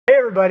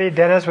everybody,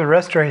 Dennis with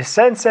Respiratory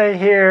Sensei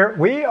here.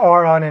 We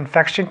are on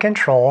infection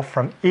control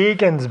from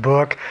Egan's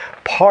book,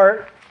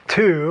 Part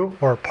 2,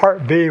 or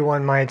Part B,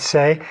 one might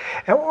say.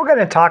 And what we're going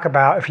to talk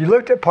about, if you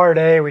looked at Part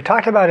A, we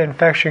talked about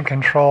infection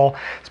control,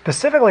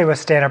 specifically with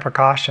standard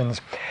precautions.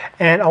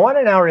 And I want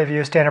to now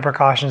review standard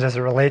precautions as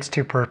it relates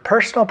to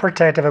personal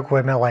protective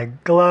equipment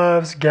like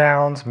gloves,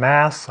 gowns,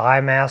 masks,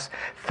 eye masks,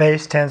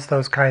 face tents,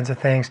 those kinds of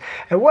things.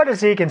 And what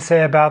does Egan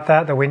say about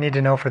that we need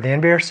to know for the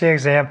NBRC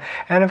exam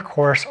and, of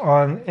course,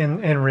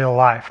 in real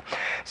life.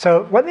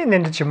 So one thing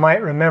that you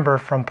might remember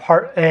from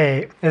Part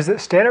A is that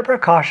standard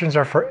precautions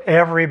are for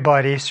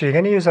everybody, so you're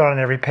going to use it on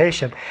every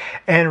patient.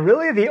 And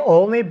really the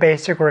only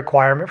basic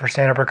requirement for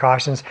standard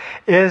precautions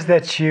is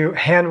that you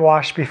hand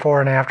wash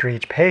before and after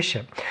each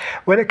patient.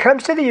 When it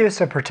comes to the use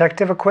of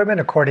protective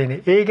equipment, according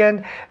to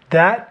Egan,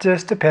 that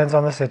just depends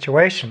on the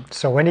situation.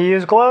 So when you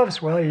use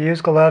gloves, well, you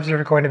use gloves that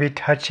are going to be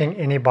touching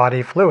any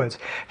body fluids,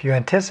 if you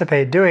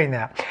anticipate doing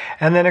that.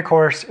 And then, of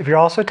course, if you're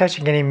also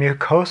touching any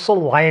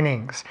mucosal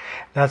linings,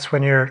 that's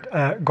when you're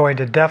going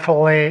to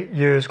definitely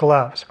use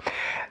gloves.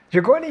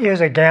 You're going to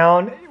use a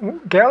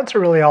gown. Gowns are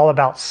really all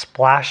about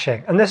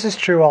splashing. And this is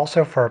true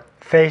also for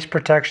face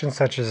protection,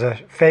 such as a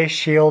face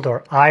shield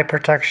or eye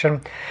protection.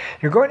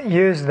 You're going to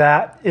use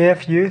that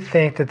if you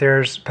think that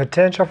there's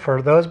potential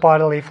for those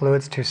bodily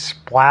fluids to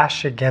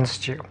splash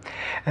against you.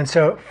 And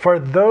so for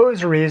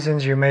those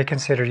reasons, you may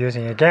consider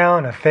using a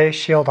gown, a face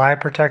shield, eye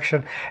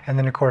protection, and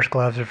then of course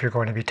gloves if you're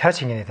going to be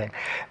touching anything.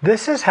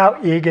 This is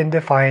how Egan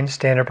defines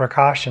standard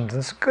precautions.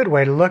 It's a good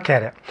way to look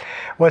at it.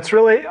 What's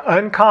really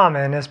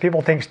uncommon is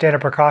people think standard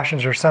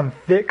precautions are some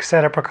fixed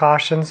set of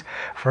precautions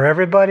for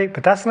everybody,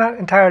 but that's not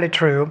entirely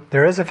true.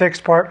 There is a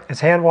fixed part.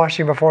 It's hand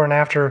washing before and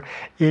after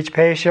each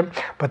patient,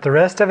 but the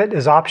rest of it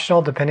is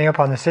optional depending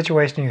upon the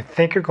situation you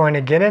think you're going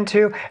to get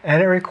into,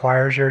 and it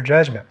requires your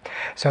judgment.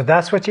 So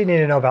that's what you need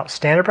to know about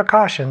standard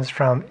precautions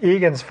from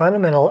Egan's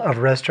Fundamental of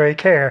Respiratory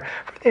Care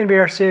for the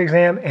NBRC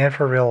exam and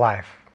for real life.